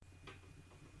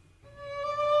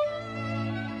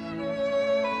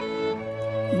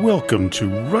Welcome to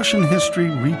Russian History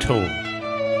Retold,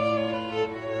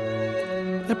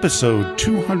 episode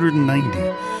 290,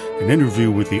 an interview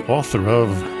with the author of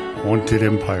Haunted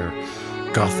Empire,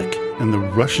 Gothic, and the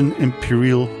Russian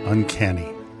Imperial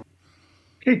Uncanny.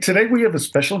 Okay, today we have a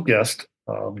special guest,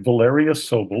 Valeria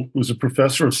Sobol, who's a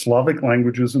professor of Slavic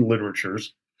languages and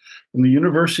literatures from the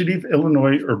University of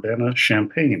Illinois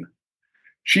Urbana-Champaign.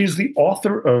 She's the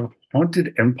author of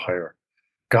Haunted Empire,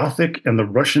 Gothic, and the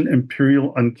Russian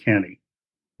Imperial Uncanny.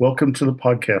 Welcome to the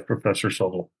podcast, Professor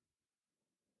Sobol.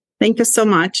 Thank you so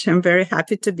much. I'm very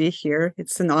happy to be here.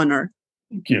 It's an honor.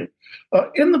 Thank you.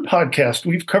 In the podcast,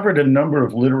 we've covered a number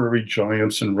of literary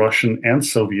giants in Russian and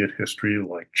Soviet history,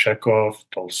 like Chekhov,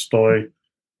 Tolstoy,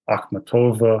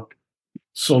 Akhmatova,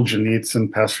 Solzhenitsyn,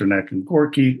 Pasternak, and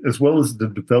Gorky, as well as the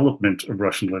development of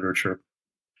Russian literature.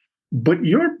 But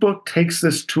your book takes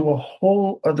this to a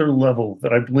whole other level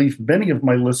that I believe many of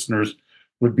my listeners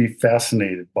would be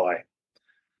fascinated by.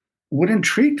 What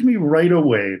intrigued me right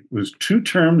away was two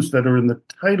terms that are in the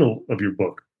title of your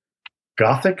book,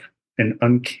 Gothic and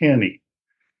Uncanny.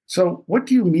 So what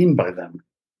do you mean by them?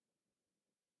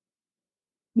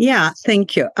 Yeah,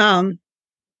 thank you.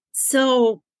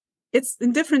 So it's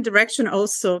in different direction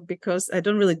also because I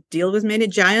don't really deal with many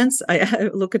giants. I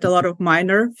look at a lot of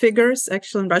minor figures,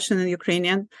 actually, in Russian and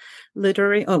Ukrainian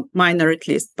literary, or minor at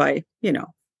least by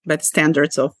the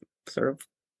standards of sort of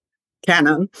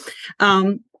canon.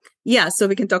 So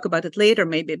we can talk about it later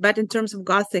maybe, but in terms of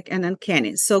Gothic and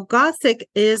Uncanny. So Gothic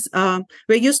is, we're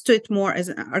used to it more as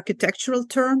an architectural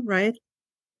term, right?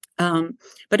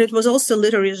 But it was also a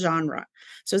literary genre.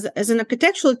 So as an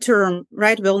architectural term,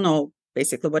 right, we'll know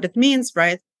basically what it means,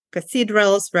 right?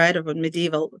 Cathedrals, right, of a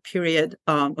medieval period,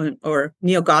 or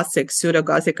neo-Gothic,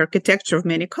 pseudo-Gothic architecture of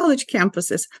many college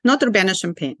campuses, not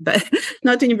Urbana-Champaign, but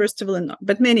not University of Illinois,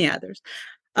 but many others.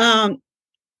 But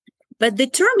the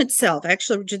term itself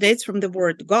actually originates from the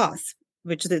word Goth,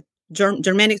 which is the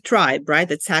Germanic tribe, right,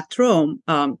 that sacked Rome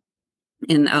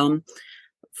in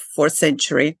 4th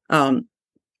century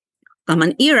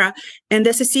Roman era. And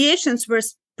the associations were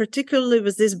particularly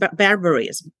with this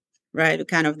barbarism, right?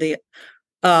 Kind of the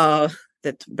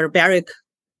that barbaric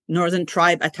northern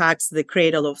tribe attacks the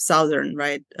cradle of southern,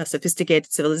 right, a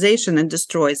sophisticated civilization and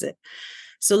destroys it.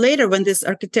 So later, when this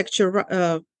architecture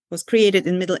was created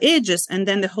in Middle Ages, and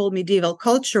then the whole medieval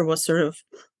culture was sort of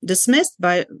dismissed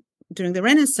during the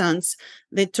Renaissance,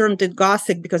 they termed it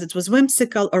Gothic because it was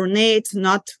whimsical, ornate,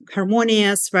 not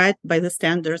harmonious, right, by the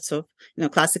standards of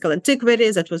classical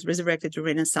antiquities that was resurrected to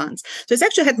Renaissance. So it's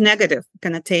actually had negative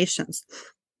connotations.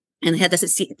 And had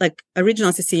original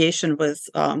association with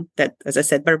that, as I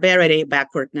said, barbarity,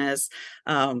 backwardness,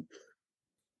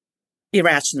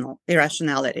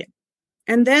 irrationality.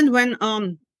 And then when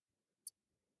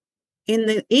in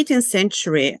the 18th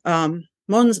century,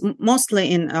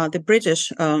 mostly in the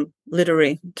British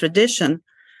literary tradition,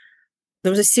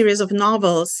 there was a series of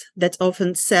novels that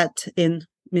often set in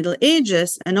Middle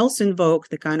Ages and also invoke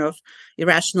the kind of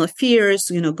irrational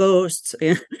fears, ghosts,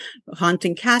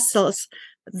 haunting castles.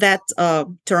 That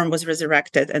term was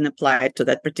resurrected and applied to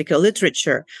that particular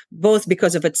literature, both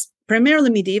because of its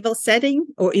primarily medieval setting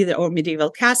or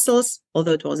medieval castles,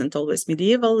 although it wasn't always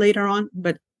medieval later on,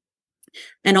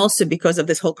 and also because of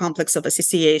this whole complex of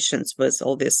associations with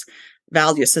all these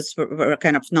values that were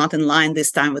kind of not in line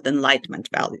this time with Enlightenment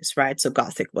values, right? So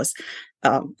Gothic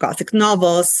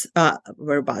novels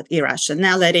were about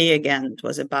irrationality. Again, it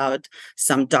was about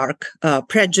some dark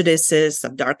prejudices,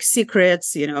 some dark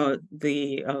secrets,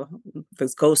 the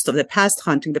ghost of the past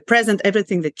haunting the present,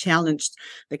 everything that challenged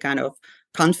the kind of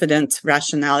confident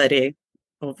rationality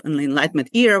of an Enlightenment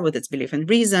era with its belief in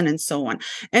reason and so on.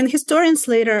 And historians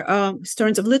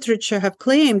of literature have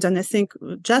claimed, and I think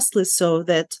justly so,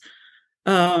 that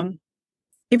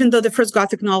even though the first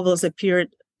Gothic novels appeared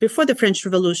before the French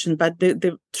Revolution, but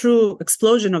the true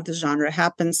explosion of the genre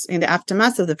happens in the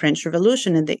aftermath of the French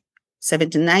Revolution in the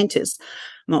 1790s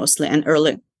mostly, and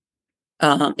early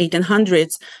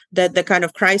 1800s, that the kind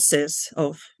of crisis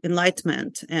of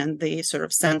Enlightenment and the sort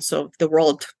of sense of the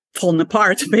world fallen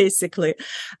apart, basically,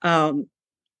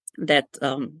 that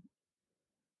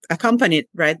accompanied,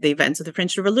 right, the events of the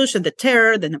French Revolution, the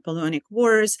Terror, the Napoleonic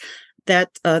Wars,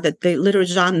 that the literary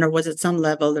genre was at some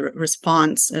level a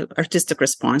response, artistic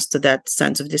response to that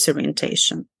sense of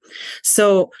disorientation.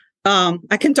 So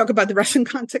I can talk about the Russian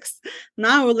context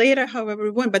now or later, however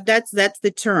we want, but that's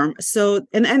the term. So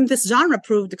and this genre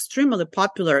proved extremely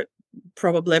popular.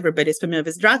 Probably everybody's familiar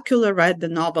with Dracula, right? The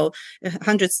novel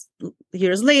hundreds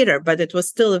years later, but it was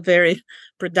still a very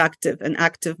productive and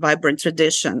active, vibrant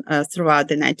tradition throughout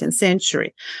the 19th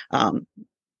century.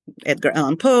 Edgar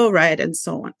Allan Poe, right? And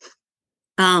so on.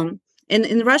 And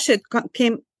in Russia,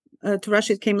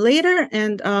 it came later,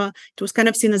 and it was kind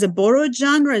of seen as a borrowed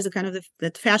genre, as a kind of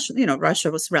that fashion.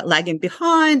 Russia was lagging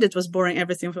behind. It was borrowing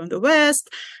everything from the West.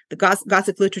 The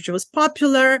Gothic literature was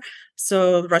popular,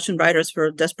 so Russian writers were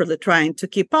desperately trying to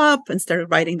keep up and started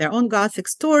writing their own Gothic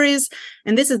stories.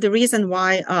 And this is the reason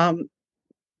why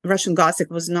Russian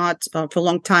Gothic was not, for a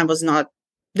long time,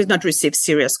 did not receive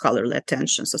serious scholarly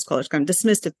attention. So scholars kind of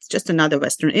dismissed it. It's just another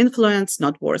Western influence,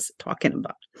 not worth talking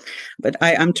about. But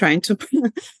I'm trying to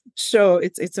show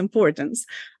its importance.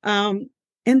 And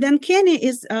then Uncanny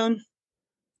is kind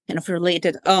of a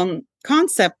related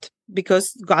concept,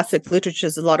 because Gothic literature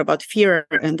is a lot about fear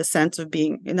and the sense of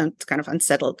being kind of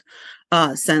unsettled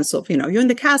sense of, you're in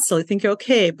the castle, you think you're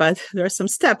okay, but there are some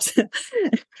steps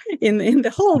in the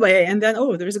hallway, and then,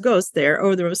 there's a ghost there,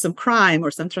 or there was some crime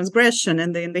or some transgression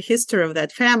in the history of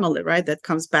that family, right, that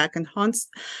comes back and haunts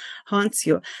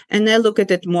you. And I look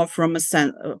at it more from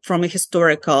a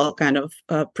historical kind of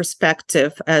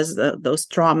perspective, as those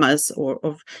traumas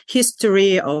of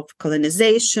history, of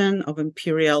colonization, of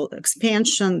imperial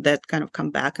expansion that kind of come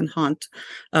back and haunt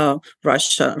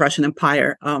Russian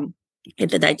Empire in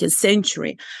the 19th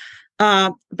century.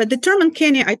 But the term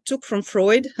uncanny I took from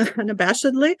Freud,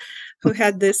 unabashedly, who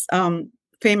had this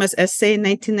famous essay in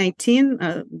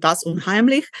 1919, Das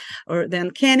Unheimlich, or the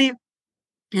Uncanny.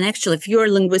 And actually, if you're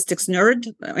a linguistics nerd,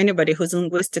 anybody who's a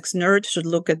linguistics nerd should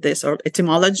look at this, or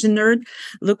etymology nerd,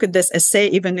 look at this essay,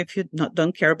 even if you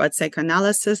don't care about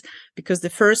psychoanalysis, because the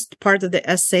first part of the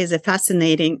essay is a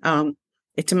fascinating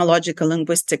etymological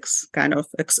linguistics kind of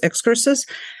excursus,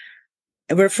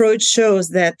 where Freud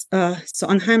shows that, so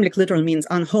unheimlich literally means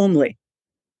unhomely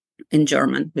in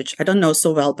German, which I don't know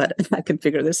so well, but I can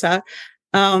figure this out.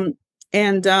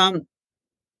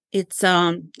 It's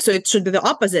so it should be the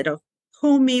opposite of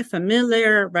homey,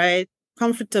 familiar, right?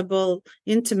 Comfortable,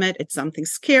 intimate. It's something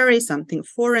scary, something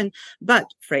foreign. But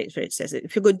Freud says it.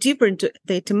 If you go deeper into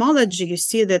the etymology, you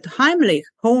see that heimlich,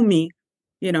 homey,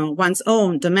 one's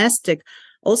own, domestic,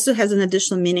 also has an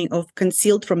additional meaning of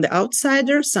concealed from the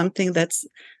outsider, something that's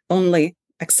only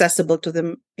accessible to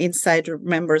the insider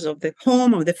members of the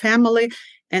home, of the family.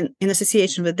 And in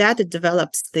association with that, it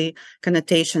develops the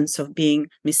connotations of being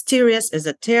mysterious,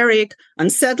 esoteric,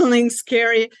 unsettling,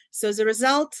 scary. So as a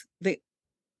result, the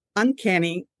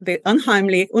uncanny, the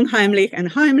unheimlich, and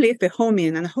heimlich, the homey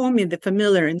and unhomey, the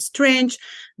familiar and strange,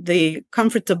 the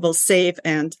comfortable, safe,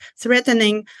 and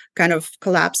threatening kind of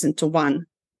collapse into one,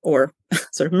 or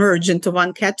sort of merge into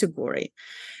one category.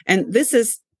 And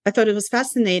I thought it was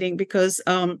fascinating because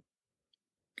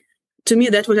to me,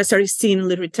 that's what I started seeing in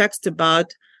literary text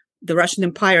about the Russian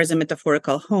Empire as a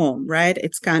metaphorical home, right?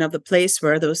 It's kind of the place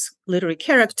where those literary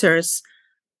characters,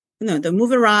 they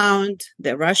move around,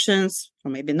 they're Russians, or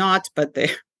maybe not, but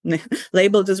they're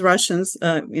labeled as Russians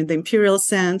in the imperial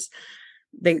sense.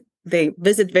 They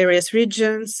visit various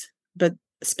regions, but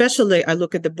especially I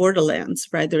look at the borderlands,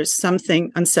 right? There's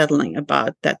something unsettling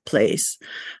about that place.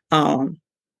 And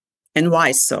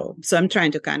why so? So I'm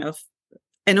trying to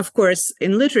and of course,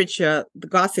 in literature, the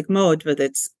Gothic mode, with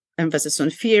its emphasis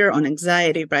on fear, on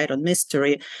anxiety, right, on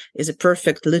mystery, is a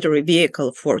perfect literary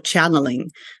vehicle for channeling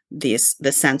the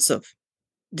sense of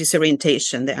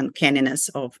disorientation, the uncanniness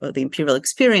of the imperial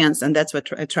experience. And that's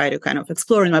what I try to kind of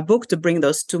explore in my book, to bring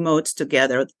those two modes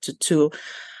together, to two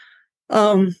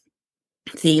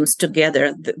themes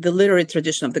together. The literary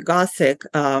tradition of the Gothic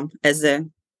as the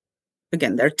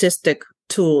artistic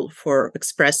tool for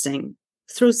expressing,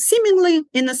 through seemingly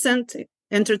innocent,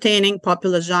 entertaining,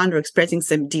 popular genre, expressing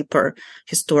some deeper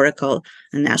historical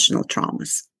and national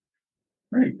traumas.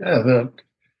 Right. Yeah,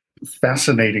 that's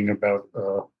fascinating about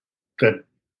that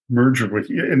merger with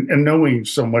you, and knowing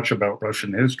so much about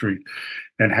Russian history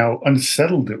and how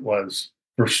unsettled it was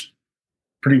for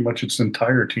pretty much its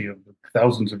entirety of the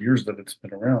thousands of years that it's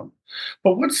been around.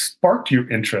 But what sparked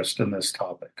your interest in this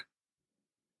topic?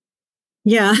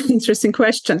 Yeah, interesting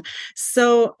question.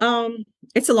 So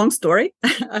it's a long story.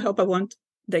 I hope I won't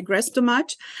digress too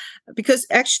much, because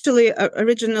actually,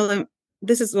 originally,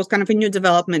 was kind of a new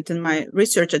development in my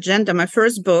research agenda. My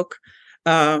first book,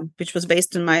 which was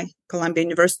based on my Columbia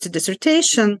University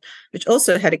dissertation, which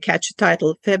also had a catchy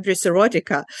title, Febris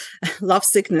Erotica, Love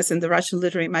Sickness in the Russian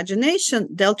Literary Imagination,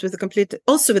 dealt with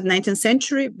also with 19th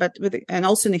century, and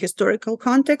also in a historical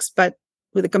context, but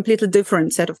with a completely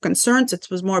different set of concerns. It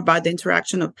was more about the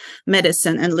interaction of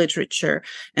medicine and literature,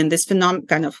 and this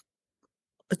kind of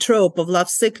a trope of love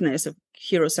sickness, of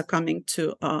heroes succumbing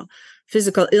to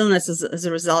physical illness as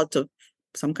a result of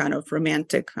some kind of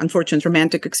unfortunate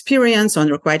romantic experience,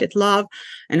 unrequited love,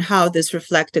 and how this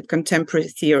reflected contemporary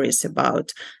theories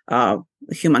about the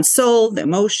human soul, the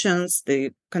emotions,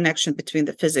 the connection between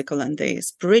the physical and the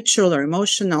spiritual or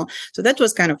emotional. So that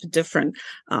was kind of a different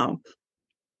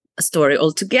story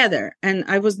altogether. And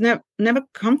I was never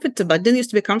comfortable. I didn't used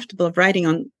to be comfortable writing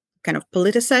on kind of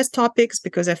politicized topics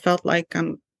because I felt like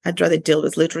I'd rather deal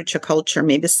with literature, culture,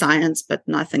 maybe science, but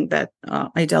nothing that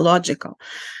ideological.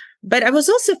 But I was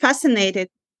also fascinated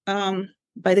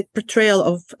by the portrayal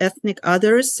of ethnic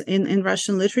others in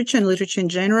Russian literature and literature in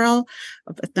general,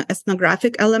 of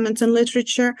ethnographic elements in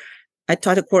literature. I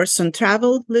taught a course on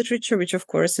travel literature, which of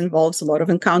course involves a lot of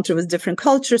encounter with different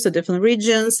cultures or different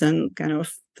regions, and kind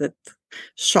of the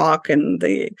shock and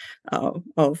the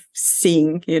of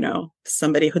seeing,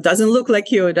 somebody who doesn't look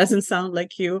like you, doesn't sound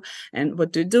like you, and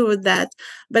what do you do with that?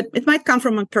 But it might come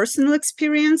from a personal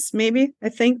experience, maybe. I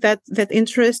think that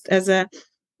interest as a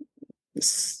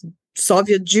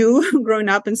Soviet Jew growing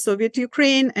up in Soviet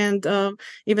Ukraine, and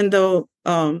even though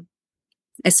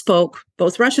I spoke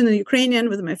both Russian and Ukrainian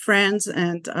with my friends,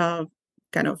 and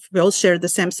we all shared the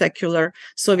same secular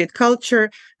Soviet culture.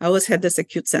 I always had this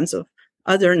acute sense of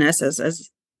otherness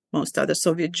as most other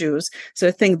Soviet Jews. So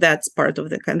I think that's part of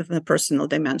the kind of the personal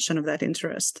dimension of that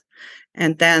interest.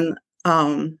 And then,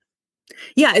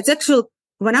 it's actually,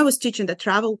 when I was teaching the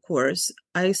travel course,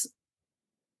 I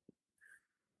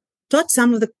taught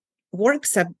some of the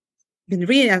works I've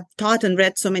taught and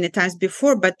read so many times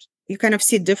before, but you kind of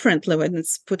see differently when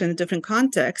it's put in a different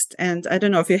context. And I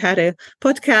don't know if you had a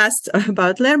podcast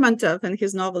about Lermontov and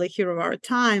his novel, A Hero of Our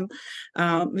Time,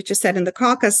 which is set in the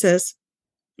Caucasus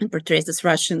and portrays this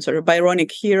Russian sort of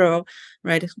Byronic hero,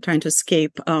 right, trying to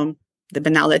escape the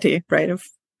banality, right, of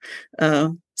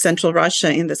Central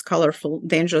Russia in this colorful,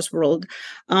 dangerous world.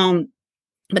 But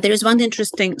there is one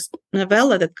interesting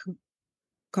novella that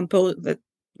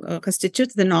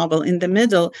constitutes the novel in the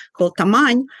middle, called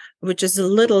Tamань, which is a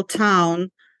little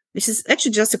town, which is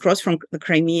actually just across from the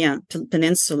Crimea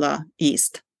Peninsula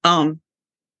east.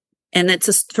 And it's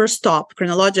a first stop,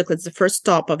 chronologically, it's the first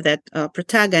stop of that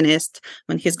protagonist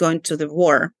when he's going to the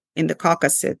war in the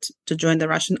Caucasus to join the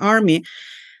Russian army.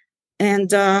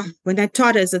 And when I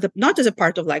taught it, not as a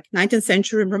part of like 19th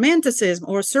century romanticism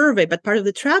or survey, but part of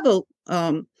the travel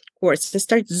course, I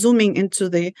started zooming into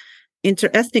the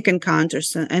interethnic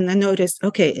encounters. And I noticed,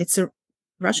 okay, it's a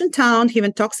Russian town. He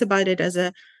even talks about it as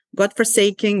a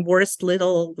godforsaken, worst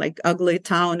little, like ugly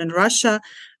town in Russia.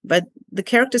 But the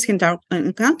characters he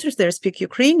encounters there speak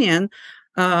Ukrainian,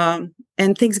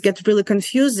 and things get really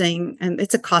confusing. And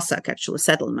it's a Cossack, actually,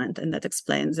 settlement, and that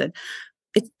explains it.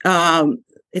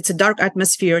 It's a dark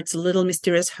atmosphere. It's a little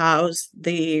mysterious house.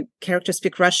 The characters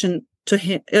speak Russian to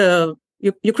him,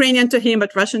 Ukrainian to him,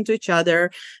 but Russian to each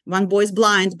other. One boy's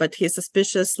blind, but he's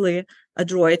suspiciously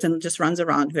adroit and just runs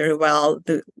around very well.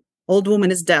 The old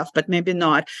woman is deaf, but maybe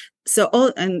not.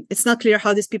 And it's not clear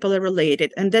how these people are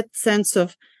related. And that sense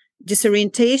of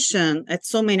disorientation at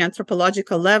so many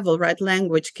anthropological level, right?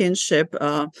 Language, kinship,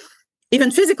 even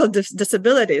physical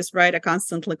disabilities, right, are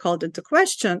constantly called into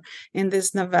question in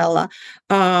this novella.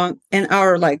 And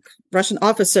our Russian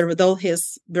officer with all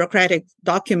his bureaucratic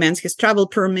documents, his travel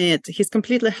permit, he's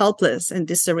completely helpless and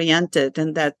disoriented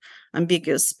in that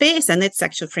ambiguous space. And it's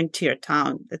actually a frontier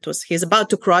town. He's about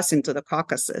to cross into the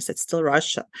Caucasus. It's still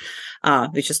Russia,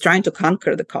 which is trying to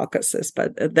conquer the Caucasus.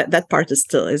 But that part is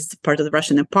part of the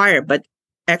Russian Empire. But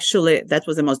actually, that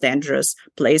was the most dangerous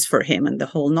place for him in the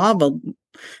whole novel.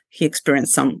 He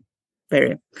experienced some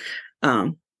very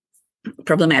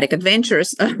problematic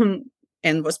adventures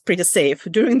and was pretty safe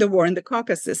during the war in the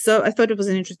Caucasus. So I thought it was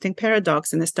an interesting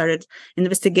paradox, and I started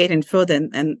investigating further.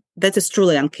 And that is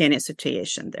truly uncanny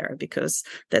situation there, because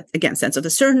that, again, sense of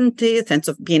uncertainty, sense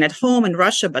of being at home in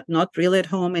Russia, but not really at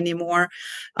home anymore.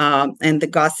 And the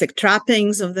Gothic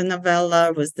trappings of the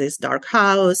novella was this dark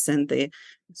house and the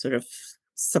sort of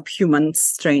subhuman,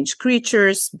 strange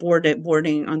creatures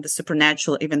bordering on the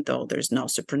supernatural, even though there's no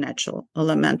supernatural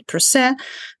element per se.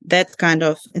 That kind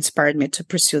of inspired me to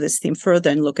pursue this theme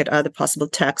further and look at other possible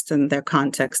texts and their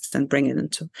contexts and bring it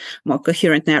into more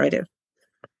coherent narrative.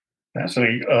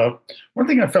 Fascinating. One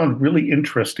thing I found really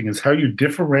interesting is how you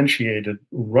differentiated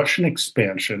Russian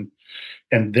expansion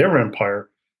and their empire,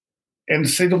 and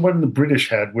say the one the British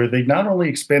had, where they not only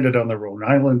expanded on their own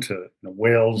island to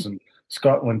Wales and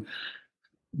Scotland,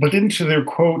 but into their,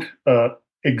 quote,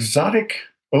 exotic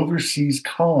overseas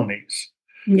colonies.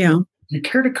 Yeah. You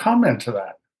care to comment to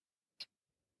that?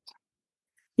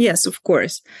 Yes, of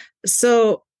course.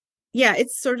 So,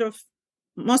 it's sort of,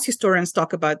 most historians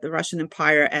talk about the Russian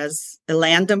Empire as a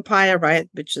land empire, right,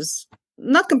 which is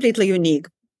not completely unique.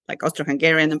 like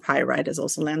Austro-Hungarian Empire, right, is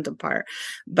also land empire.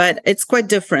 But it's quite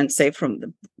different, say, from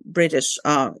the British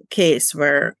case,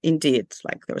 where indeed,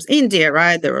 like there was India,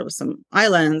 right, there were some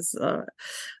islands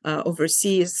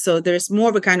overseas. So there's more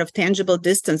of a kind of tangible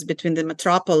distance between the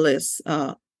metropolis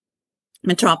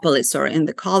or in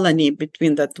the colony,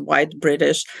 between that white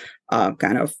British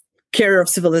kind of carrier of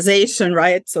civilization,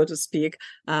 right, so to speak.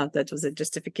 That was a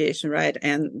justification, right?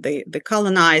 And the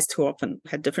colonized, who often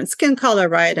had different skin color,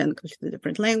 right, and completely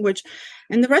different language.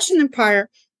 And the Russian Empire,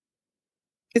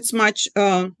 it's much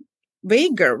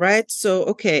vaguer, right? So,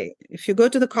 okay, if you go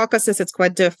to the Caucasus, it's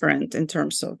quite different in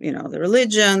terms of, the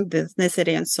religion, the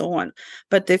ethnicity, and so on.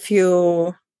 But if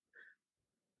you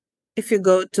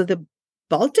go to the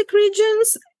Baltic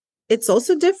regions, it's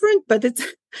also different, but it's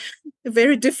a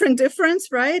very difference,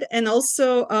 right? And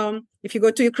also, if you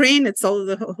go to Ukraine, it's all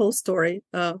the whole story,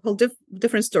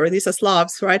 different story. These are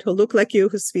Slavs, right, who look like you,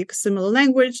 who speak a similar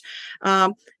language.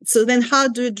 So then how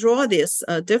do you draw these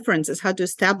differences? How do you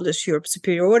establish your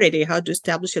superiority? How do you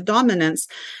establish your dominance?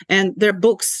 And there are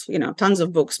books, tons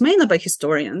of books, mainly by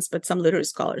historians, but some literary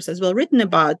scholars as well, written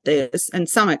about this. And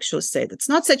some actually say that's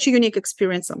not such a unique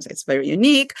experience. Some say it's very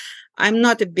unique. I'm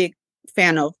not a big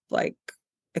fan of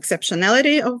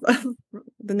exceptionality of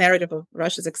the narrative of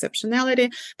Russia's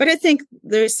exceptionality, but I think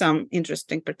there is some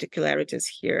interesting particularities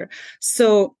here.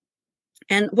 So,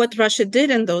 and what Russia did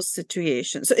in those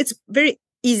situations. So it's very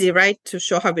easy, right, to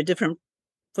show how we're different,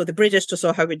 for the British to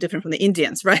show how we're different from the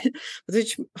Indians, right? But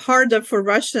it's harder for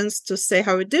Russians to say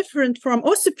how we're different from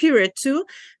or superior to,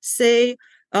 say,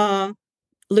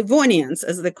 Livonians,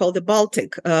 as they call the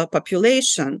Baltic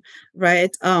population,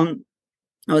 right?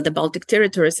 Or the Baltic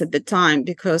territories at the time,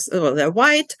 because they're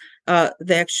white.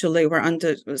 They actually were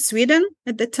under Sweden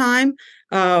at the time.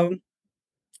 They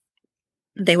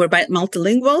were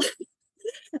multilingual,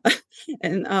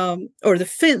 and or the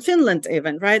Finland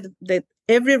even, right? That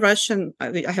every Russian,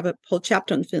 I have a whole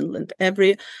chapter on Finland.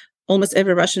 Almost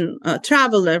every Russian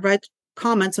traveler, right,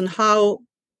 comments on how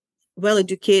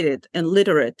well-educated and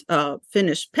literate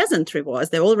Finnish peasantry was.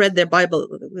 They all read their Bible,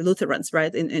 the Lutherans,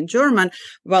 right, in German,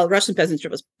 while Russian peasantry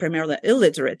was primarily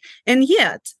illiterate. And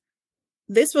yet,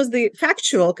 this was the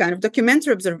factual kind of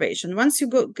documentary observation. Once you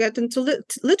get into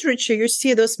literature, you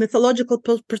see those mythological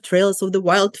portrayals of the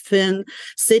wild Finn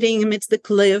sitting amidst the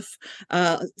cliff,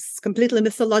 completely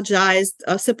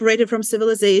mythologized, separated from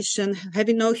civilization,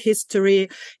 having no history,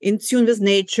 in tune with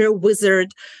nature,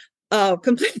 wizard,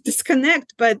 complete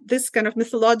disconnect. But this kind of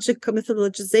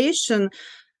mythologization,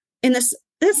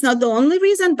 that's not the only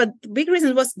reason, but the big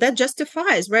reason was that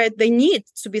justifies, right? They need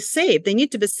to be saved. They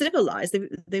need to be civilized.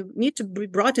 They need to be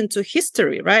brought into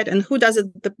history, right? And who does it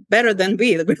better than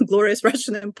we, the glorious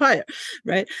Russian Empire,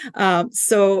 right?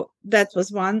 So that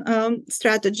was one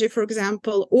strategy, for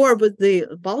example. Or with the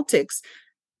Baltics,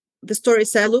 the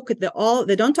stories say, look at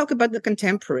they don't talk about the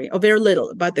contemporary, or very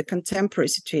little about the contemporary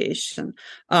situation.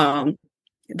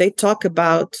 They talk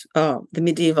about the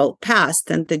medieval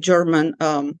past and the German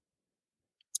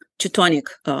Teutonic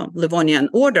Livonian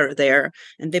order there,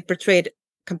 and they portrayed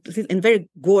in very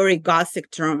gory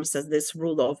Gothic terms as this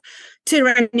rule of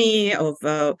tyranny, of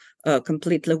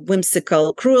completely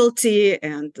whimsical cruelty,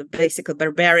 and basically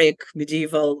barbaric,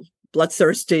 medieval,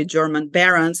 bloodthirsty German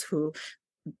barons who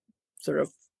sort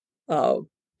of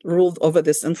ruled over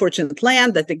this unfortunate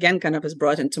land that again kind of is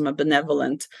brought into a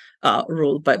benevolent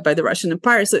rule by the Russian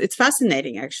Empire. So it's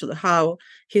fascinating, actually, how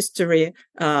history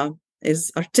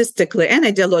is artistically and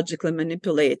ideologically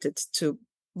manipulated to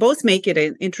both make it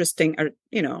an interesting,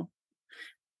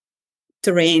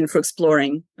 terrain for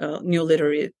exploring new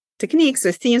literary techniques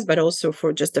or themes, but also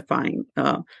for justifying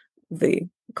the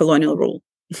colonial rule.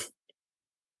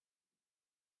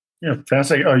 Yeah,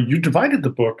 fascinating. You divided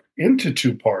the book into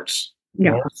two parts,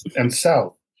 North and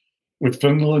South, with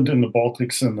Finland and the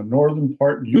Baltics in the northern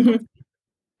part,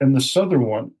 and the southern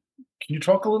one. Can you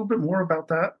talk a little bit more about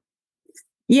that?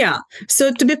 Yeah.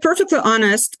 So to be perfectly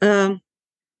honest, the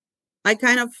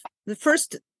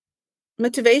first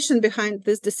motivation behind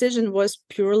this decision was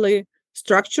purely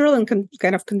structural and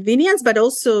kind of convenience, but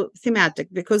also thematic,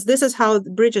 because this is how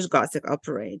the British Gothic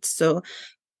operates. So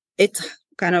it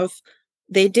kind of,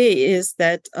 the idea is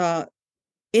that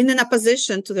in an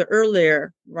opposition to the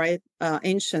earlier, right,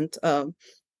 ancient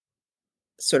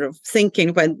sort of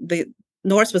thinking, when the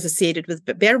North was associated with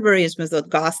barbarism, with the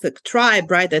Gothic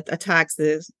tribe, right, that attacks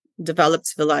the developed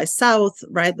civilized South,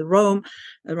 right, the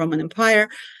Roman Empire.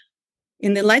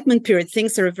 In the Enlightenment period,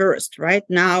 things are reversed, right?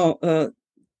 Now,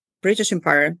 British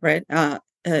Empire, right,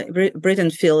 Britain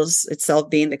feels itself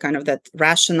being the kind of that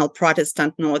rational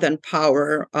Protestant northern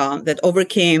power that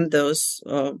overcame those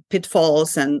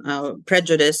pitfalls and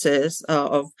prejudices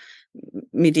of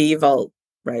medieval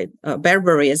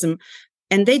barbarism,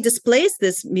 and they displace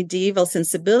this medieval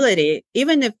sensibility,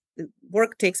 even if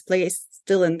work takes place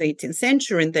still in the 18th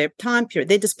century in their time period.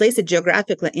 They displace it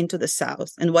geographically into the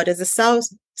south. And what is the south?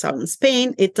 Southern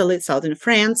Spain, Italy, southern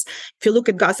France. If you look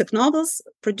at Gothic novels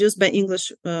produced by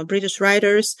English, British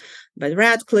writers, by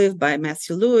Radcliffe, by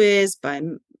Matthew Lewis, by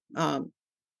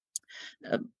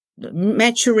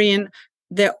Maturin,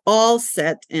 they're all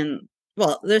set in,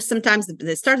 well, there's sometimes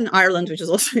they start in Ireland, which is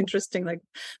also interesting,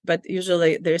 but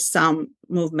usually there's some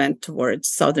movement towards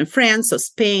southern France, or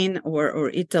Spain,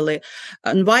 or Italy.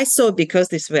 And why so? Because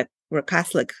these were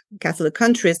Catholic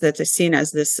countries that are seen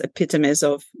as this epitomes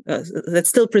of that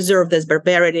still preserve this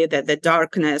barbarity, that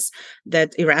darkness,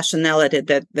 that irrationality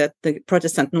that the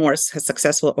Protestant North has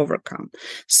successfully overcome.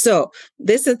 So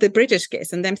this is the British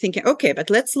case, and I'm thinking, okay, but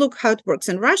let's look how it works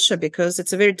in Russia, because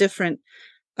it's a very different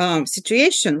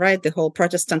situation, right? The whole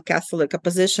Protestant Catholic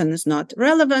opposition is not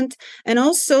relevant, and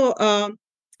also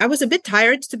I was a bit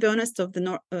tired, to be honest, of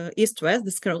the East-West,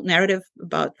 this kind of narrative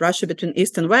about Russia between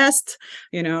East and West,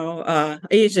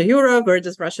 Asia, Europe, where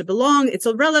does Russia belong? It's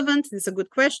all relevant. These are good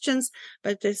questions.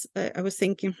 But I was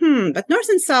thinking, but North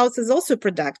and South is also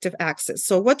productive axis.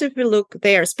 So what if we look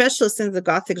there, especially since the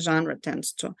Gothic genre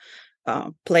tends to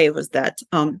play with that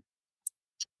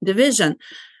division?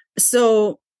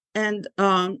 So, and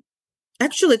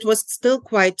actually, it was still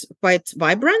quite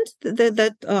vibrant,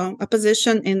 that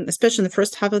opposition, especially in the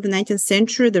first half of the 19th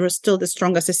century. There was still the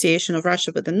strong association of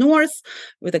Russia with the North,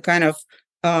 with a kind of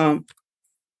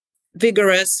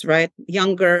vigorous,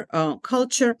 younger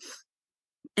culture.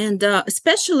 And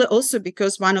especially also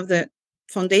because one of the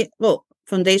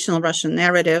foundational Russian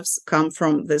narratives come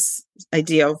from this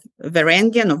idea of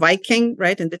Varangian or Viking,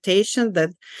 invitation, that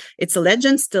it's a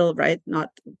legend still, not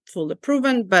fully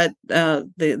proven, but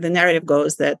the narrative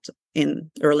goes that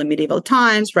in early medieval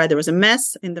times, there was a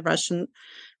mess in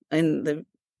the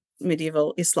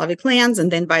medieval East Slavic lands,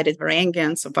 and they invited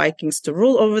Varangians or Vikings to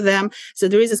rule over them. So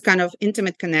there is this kind of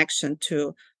intimate connection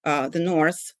to the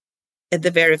North at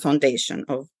the very foundation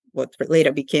of what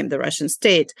later became the Russian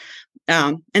state.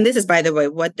 And this is, by the way,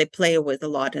 what they play with a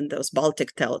lot in those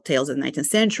Baltic tales of the 19th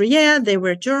century. Yeah, they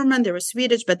were German, they were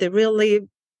Swedish, but they really,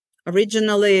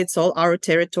 originally, it's all our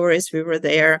territories. We were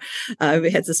there.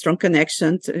 We had a strong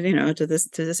connection to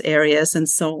this areas and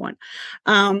so on.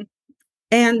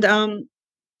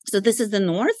 So this is the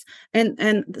North. And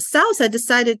the South, I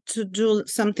decided to do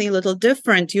something a little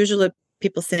different. Usually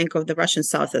people think of the Russian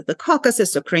South as the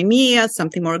Caucasus or Crimea,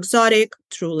 something more exotic,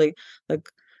 truly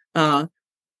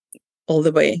all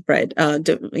the way, by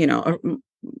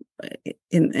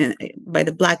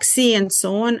the Black Sea and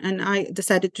so on. And I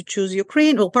decided to choose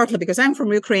Ukraine, well, partly because I'm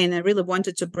from Ukraine. I really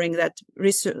wanted to bring that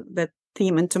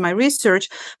theme into my research,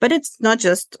 but it's not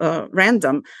just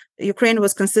random. Ukraine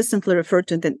was consistently referred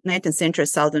to in the 19th century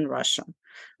as Southern Russia.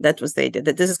 That was the idea,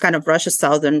 that this is kind of Russia's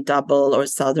Southern double or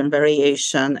Southern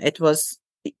variation.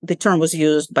 The term was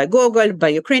used by Gogol, by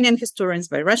Ukrainian historians,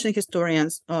 by Russian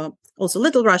historians, also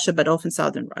Little Russia, but often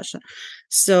Southern Russia.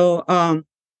 So, and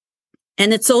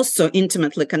it's also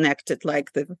intimately connected,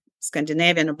 like the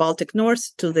Scandinavian or Baltic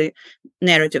North, to the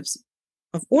narratives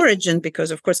of origin,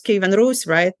 because, of course, Kievan Rus,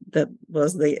 that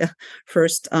was the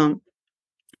first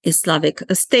East Slavic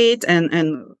state,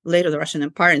 and later the Russian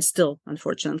Empire, and still,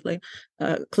 unfortunately,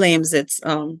 claims its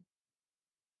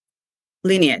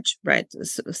lineage,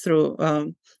 through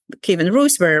Kievan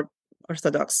Rus, where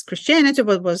Orthodox Christianity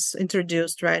was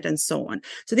introduced, and so on.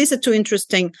 So these are two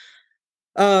interesting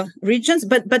regions,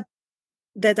 but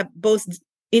that are both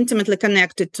intimately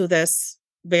connected to this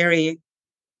very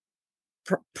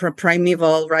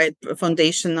primeval,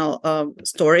 foundational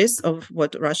stories of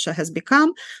what Russia has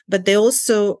become, but they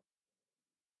also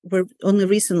were only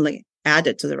recently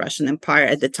added to the Russian Empire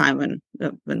at the time when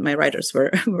my writers were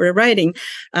writing.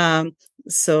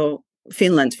 So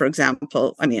Finland, for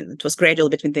example, it was gradual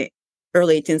between the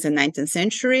early 18th and 19th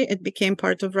century. It became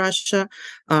part of Russia.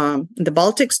 The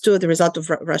Baltics too, the result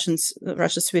of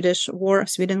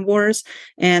Russia-Sweden wars,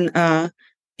 and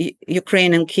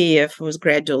Ukraine and Kiev was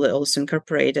gradually also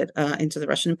incorporated into the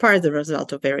Russian Empire, the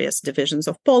result of various divisions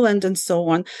of Poland and so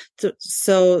on.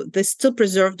 So they still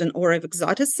preserved an aura of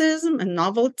exoticism and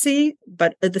novelty,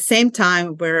 but at the same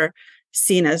time were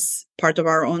seen as part of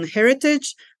our own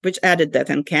heritage, which added that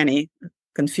uncanny,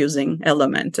 confusing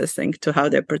element, I think, to how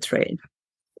they're portrayed.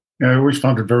 I always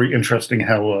found it very interesting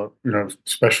how,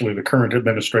 especially the current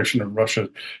administration in Russia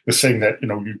is saying that,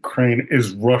 Ukraine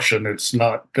is Russian. It's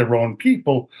not their own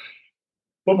people.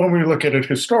 But when we look at it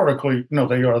historically, no,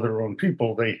 they are their own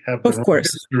people. They have their Of own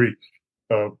course. history.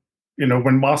 Uh,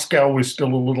 when Moscow was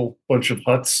still a little bunch of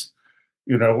huts,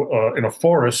 in a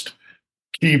forest,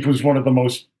 Kyiv was one of the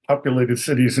most populated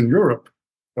cities in Europe,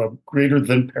 greater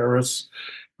than Paris,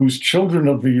 whose children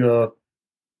of the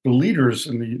leaders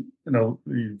in the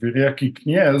Veliki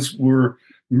Knyaz were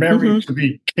married to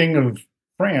the king of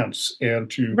France and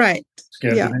to Right.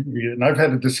 Yeah. Scandinavia. And I've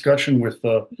had a discussion with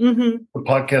the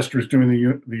podcasters doing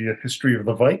the history of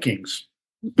the Vikings,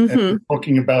 and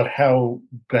talking about how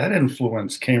that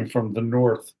influence came from the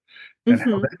north and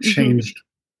how that changed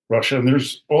Russia. And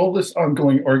there's all this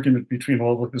ongoing argument between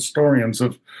all the historians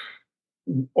of,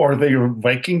 are they a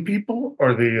Viking people?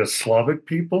 Are they a Slavic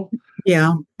people?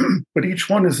 Yeah. But each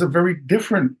one is a very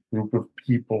different group of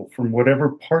people from whatever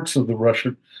parts of the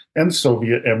Russian and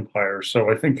Soviet empire.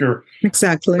 So I think you're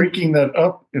exactly breaking that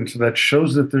up into that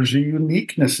shows that there's a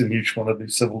uniqueness in each one of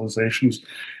these civilizations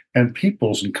and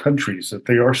peoples and countries, that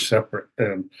they are separate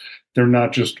and they're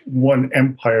not just one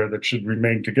empire that should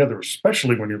remain together,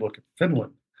 especially when you look at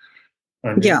Finland.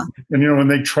 I mean, yeah. And, when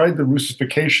they tried the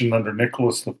Russification under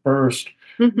Nicholas I,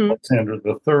 Alexander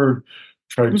III,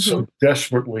 tried so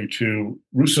desperately to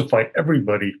Russify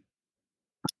everybody,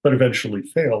 but eventually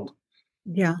failed.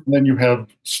 Yeah. And then you have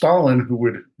Stalin, who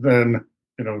would then,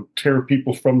 tear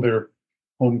people from their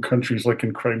home countries, like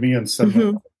in Crimea, and send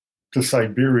them to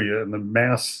Siberia, and the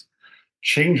mass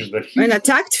changes that he and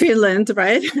attacked Finland,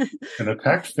 right? and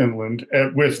attacked Finland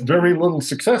with very little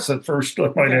success at first. I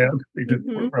might add, they did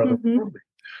rather poorly.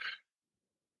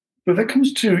 But that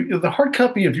comes to the hard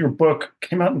copy of your book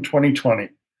came out in 2020.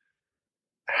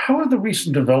 How are the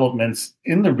recent developments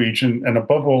in the region, and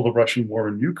above all the Russian war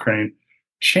in Ukraine,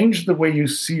 changed the way you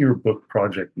see your book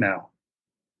project now?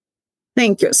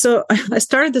 Thank you. So I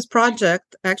started this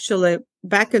project actually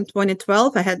back in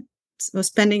 2012. I was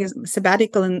spending a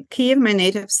sabbatical in Kyiv, my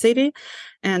native city.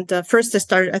 And first I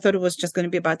thought it was just going to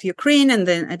be about Ukraine. And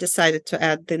then I decided to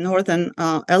add the northern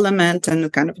element, and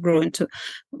it kind of grew into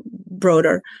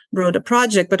broader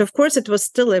project. But of course, it was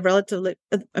still a relatively,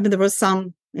 there was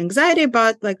some anxiety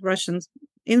about like Russian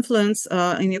influence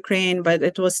in Ukraine, but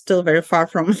it was still very far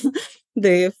from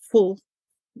the full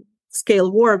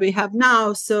scale war we have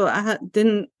now. So I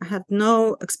had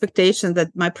no expectation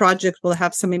that my project will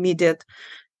have some immediate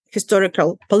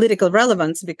historical political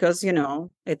relevance, because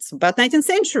it's about 19th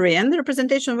century and the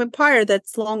representation of empire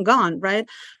that's long gone, right?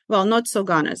 Well, not so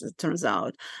gone as it turns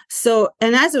out. So,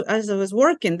 and as I was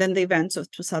working, then the events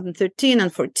of 2013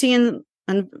 and 14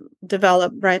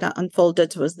 developed, right,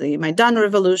 unfolded, was the Maidan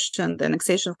revolution, the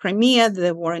annexation of Crimea,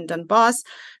 the war in Donbass.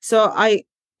 So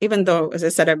even though, as I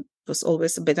said, I was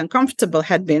always a bit uncomfortable,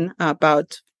 had been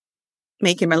about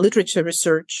making my literature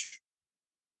research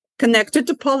connected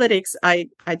to politics, I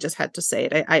just had to say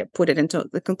it. I put it into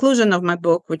the conclusion of my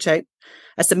book, which I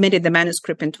submitted the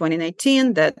manuscript in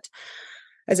 2019, that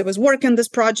as I was working on this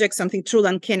project, something truly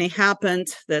uncanny happened,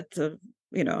 that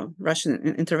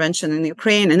Russian intervention in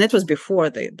Ukraine, and it was before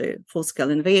the full-scale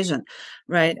invasion,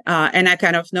 right? And I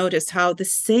kind of noticed how the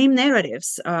same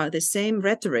narratives, the same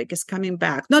rhetoric is coming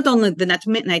back. Not only the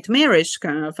nightmarish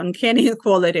kind of uncanny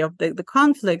quality of the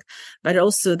conflict, but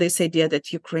also this idea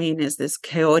that Ukraine is this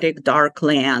chaotic, dark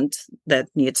land that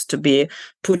needs to be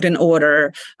put in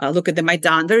order. Look at the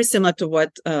Maidan, very similar to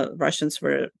what Russians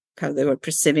were how they were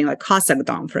perceiving, like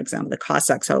Cossackdom, for example. The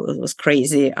Cossacks, how it was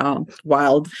crazy,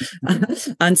 wild,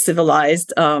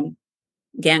 uncivilized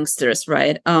gangsters,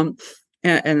 right?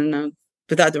 And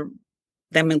without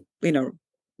them,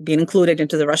 being included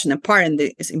into the Russian Empire and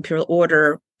the Imperial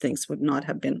order, things would not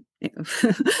have been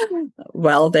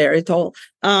well there at all.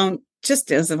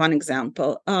 Just as one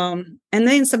example. And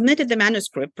then submitted the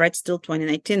manuscript, right, still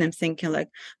 2019. I'm thinking like,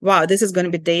 wow, this is going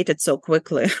to be dated so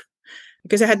quickly.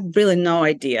 Because I had really no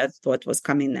idea what was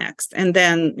coming next. And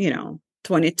then,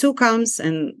 22 comes,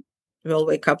 and we all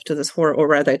wake up to this horror, or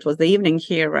rather it was the evening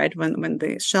here, right, when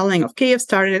the shelling of Kyiv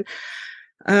started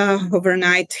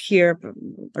overnight here,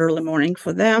 early morning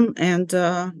for them. And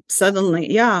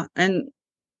suddenly, and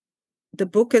the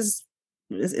book I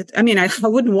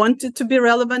wouldn't want it to be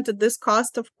relevant at this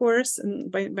cost, of course,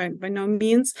 and by no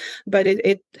means, but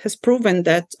it has proven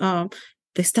that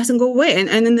this doesn't go away. And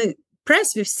in the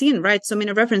press, we've seen, right, so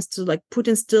many references to like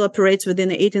Putin still operates within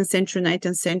the 18th century,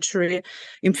 19th century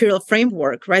imperial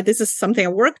framework, right? This is something I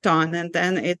worked on, and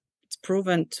then it's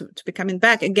proven to be coming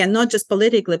back again, not just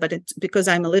politically, but it's because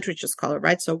I'm a literature scholar,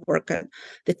 right? So work at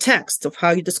the text of how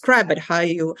you describe it, how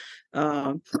you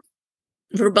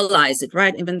verbalize it,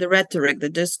 right? Even the rhetoric, the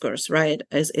discourse, right,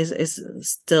 is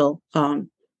still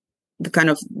the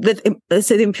kind of let's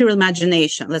say the imperial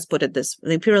imagination. Let's put it this: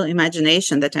 the imperial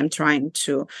imagination that I'm trying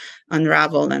to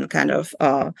unravel and kind of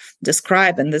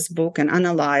describe in this book and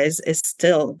analyze is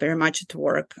still very much at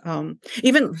work.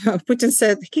 Even Putin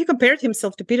said he compared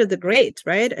himself to Peter the Great,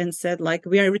 right, and said like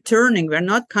we are returning, we are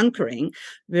not conquering.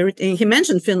 He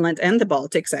mentioned Finland and the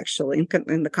Baltics actually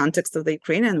in the context of the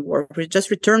Ukrainian war. We're just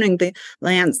returning the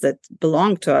lands that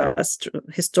belong to us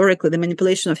historically. The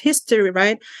manipulation of history,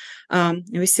 right? And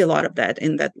we see a lot of that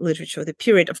in that literature of the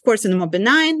period, of course, in a more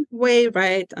benign way,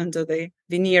 right, under the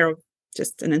veneer of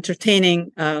just an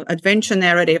entertaining adventure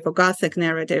narrative or Gothic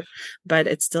narrative, but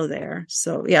it's still there.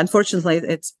 So, yeah, unfortunately,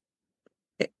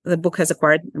 the book has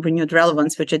acquired renewed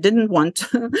relevance, which I didn't want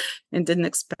and didn't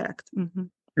expect. Mm-hmm.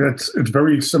 Yeah, it's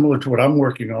very similar to what I'm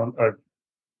working on.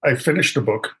 I finished a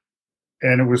book,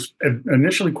 and it was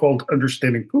initially called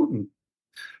Understanding Putin.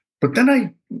 But then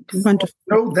I thought,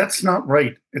 no, that's not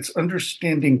right. It's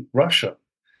Understanding Russia.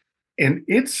 And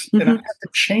and I had to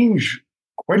change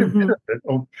quite a bit of it.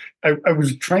 Oh, I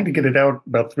was trying to get it out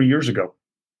about 3 years ago.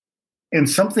 And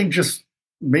something just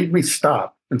made me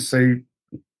stop and say,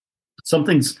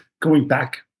 something's going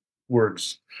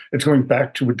backwards. It's going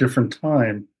back to a different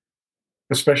time,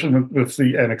 especially with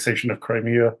the annexation of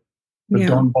Crimea, the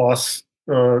Donbass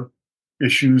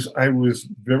issues. I was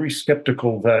very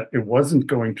skeptical that it wasn't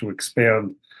going to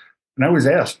expand. And I was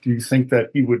asked, do you think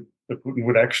that Putin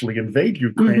would actually invade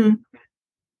Ukraine?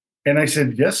 And I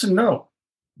said, yes and no.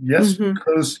 Yes,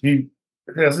 because he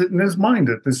has it in his mind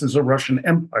that this is a Russian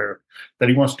empire, that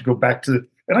he wants to go back to,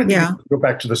 and I think he wants to go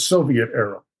back to the Soviet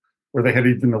era, where they had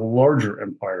even a larger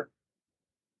empire.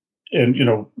 And,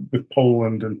 with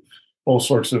Poland and all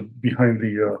sorts of behind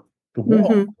the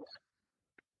wall.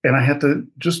 And I had to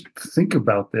just think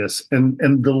about this. And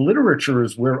the literature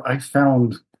is where I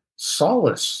found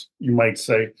solace, you might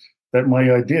say, that my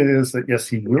idea is that, yes,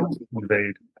 he will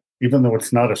invade, even though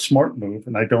it's not a smart move.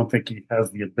 And I don't think he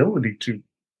has the ability to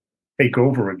take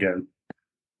over again.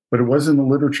 But it was in the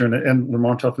literature. And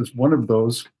Lermontov is one of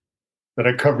those that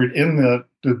I covered in the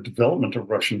development of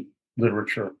Russian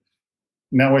literature.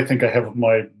 Now I think I have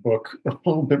my book a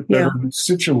little bit better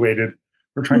situated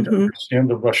for trying to understand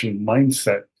the Russian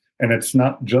mindset. And it's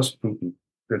not just Putin.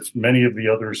 It's many of the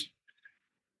others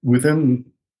within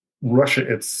Russia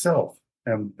itself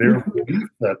and their belief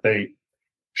that they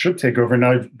should take over. And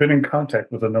I've been in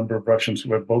contact with a number of Russians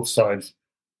who have both sides.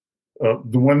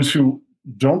 The ones who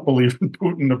don't believe in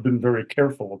Putin have been very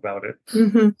careful about it.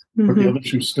 But the others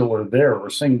who still are there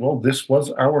are saying, well, this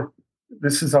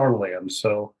is our land.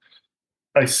 So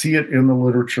I see it in the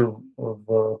literature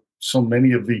of so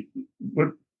many of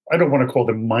what I don't want to call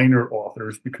them minor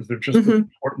authors because they're just as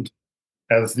important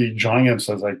as the giants,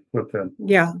 as I put them.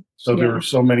 Yeah. So there are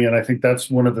so many, and I think that's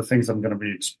one of the things I'm going to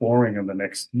be exploring in the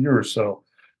next year or so.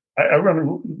 I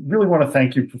really want to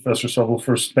thank you, Professor Sobol,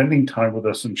 for spending time with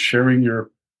us and sharing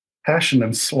your passion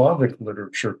in Slavic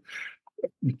literature.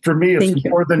 For me, it's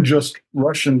more than just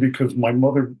Russian because my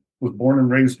mother was born and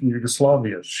raised in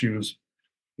Yugoslavia. She was,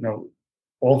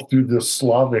 all through the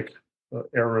Slavic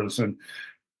eras. And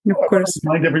of course, I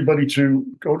remind everybody to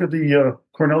go to the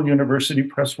Cornell University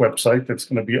Press website. That's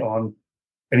going to be on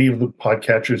any of the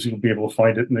podcatchers. You'll be able to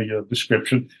find it in the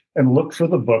description. And look for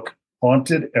the book,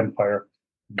 Haunted Empire,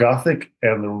 Gothic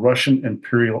and the Russian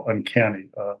Imperial Uncanny.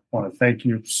 I want to thank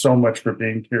you so much for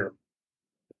being here.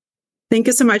 Thank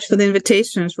you so much for the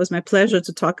invitation. It was my pleasure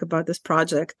to talk about this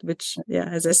project, which,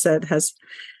 as I said, has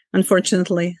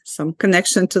unfortunately some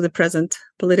connection to the present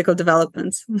political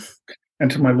developments. And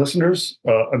to my listeners,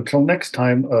 until next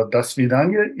time, до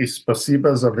свидания и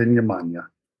спасибо за внимание.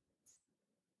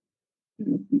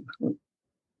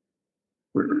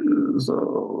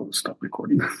 Stop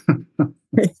recording.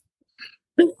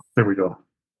 There we go.